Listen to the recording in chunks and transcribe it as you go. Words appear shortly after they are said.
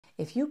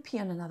If you pee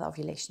on another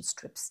ovulation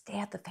strip,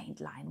 stare at the faint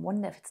line,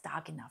 wonder if it's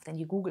dark enough, then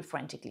you Google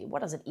frantically,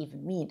 what does it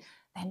even mean?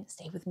 Then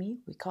stay with me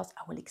because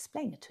I will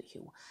explain it to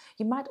you.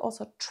 You might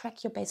also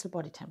track your basal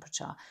body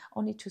temperature,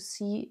 only to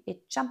see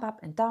it jump up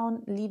and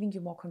down, leaving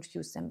you more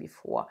confused than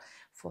before.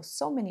 For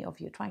so many of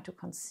you trying to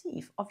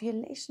conceive,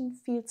 ovulation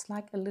feels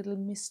like a little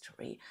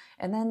mystery.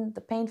 And then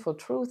the painful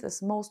truth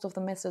is most of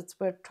the methods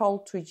we're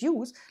told to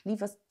use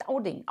leave us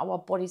doubting our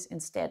bodies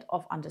instead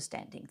of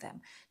understanding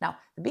them. Now,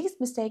 the biggest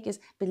mistake is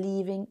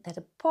believing that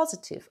a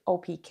positive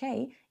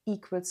OPK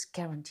equals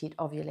guaranteed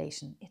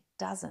ovulation. It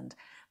doesn't.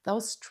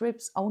 Those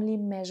strips only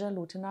measure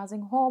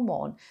luteinizing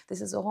hormone.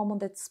 This is a hormone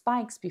that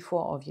spikes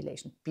before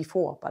ovulation.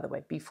 Before.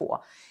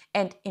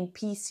 And in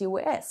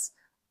PCOS,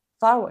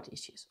 thyroid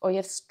issues, or you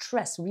have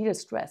stress, real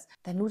stress,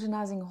 then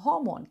luteinizing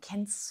hormone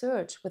can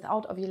surge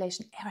without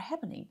ovulation ever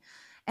happening.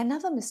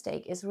 Another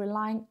mistake is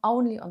relying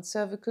only on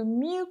cervical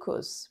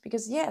mucus,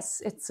 because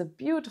yes, it's a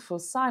beautiful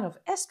sign of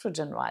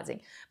estrogen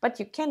rising, but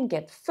you can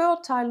get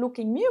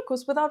fertile-looking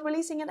mucus without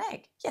releasing an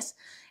egg. Yes.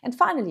 And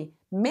finally,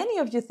 many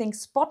of you think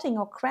spotting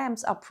or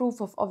cramps are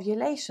proof of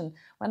ovulation,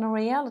 when in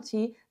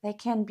reality they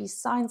can be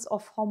signs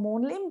of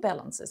hormonal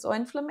imbalances or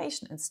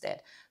inflammation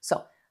instead.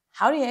 So,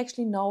 how do you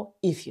actually know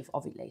if you've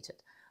ovulated?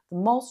 The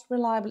most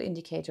reliable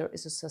indicator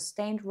is a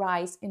sustained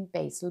rise in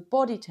basal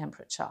body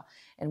temperature,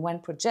 and when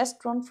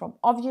progesterone from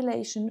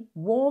ovulation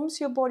warms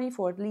your body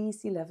for at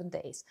least 11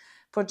 days.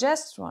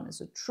 Progesterone is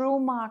a true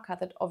marker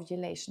that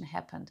ovulation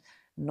happened,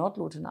 not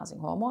luteinizing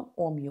hormone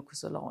or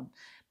mucus alone.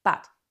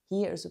 But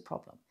here is a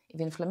problem.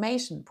 If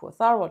inflammation, poor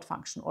thyroid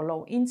function, or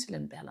low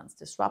insulin balance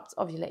disrupts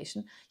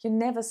ovulation, you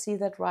never see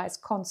that rise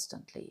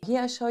constantly.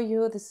 Here I show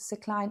you, this is a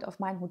client of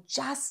mine who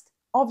just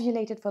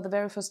ovulated for the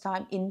very first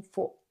time in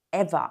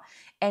forever.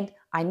 And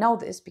I know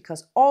this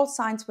because all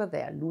signs were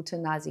there.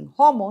 Luteinizing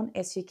hormone,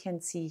 as you can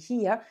see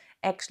here,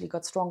 actually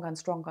got stronger and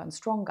stronger and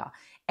stronger.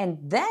 And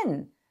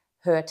then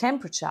her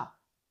temperature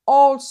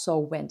also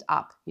went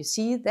up. You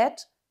see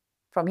that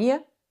from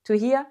here to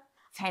here?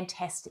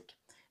 Fantastic.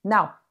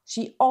 Now,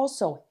 she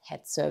also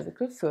had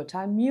cervical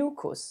fertile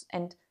mucus,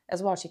 and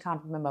as well, she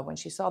can't remember when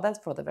she saw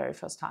that for the very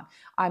first time.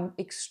 I'm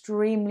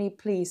extremely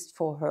pleased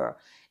for her.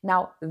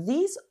 Now,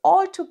 these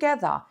all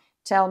together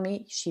tell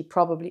me she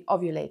probably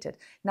ovulated.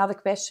 Now, the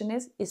question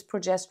is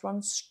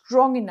progesterone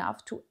strong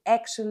enough to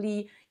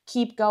actually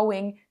keep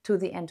going to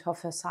the end of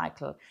her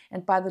cycle?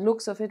 And by the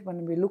looks of it,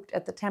 when we looked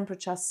at the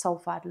temperature, so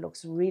far it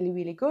looks really,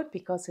 really good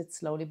because it's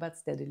slowly but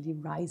steadily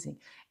rising.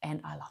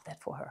 And I love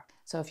that for her.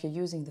 So if you're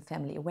using the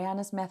family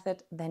awareness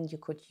method, then you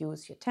could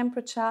use your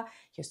temperature,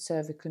 your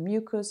cervical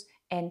mucus,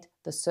 and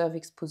the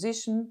cervix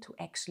position to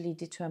actually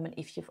determine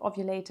if you've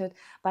ovulated.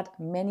 But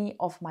many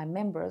of my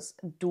members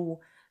do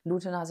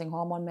luteinizing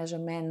hormone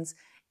measurements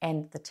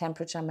and the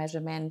temperature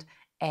measurement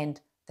and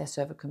their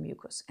cervical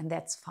mucus, and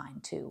that's fine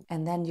too.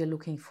 And then you're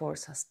looking for a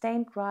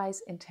sustained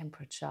rise in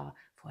temperature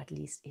for at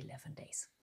least 11 days.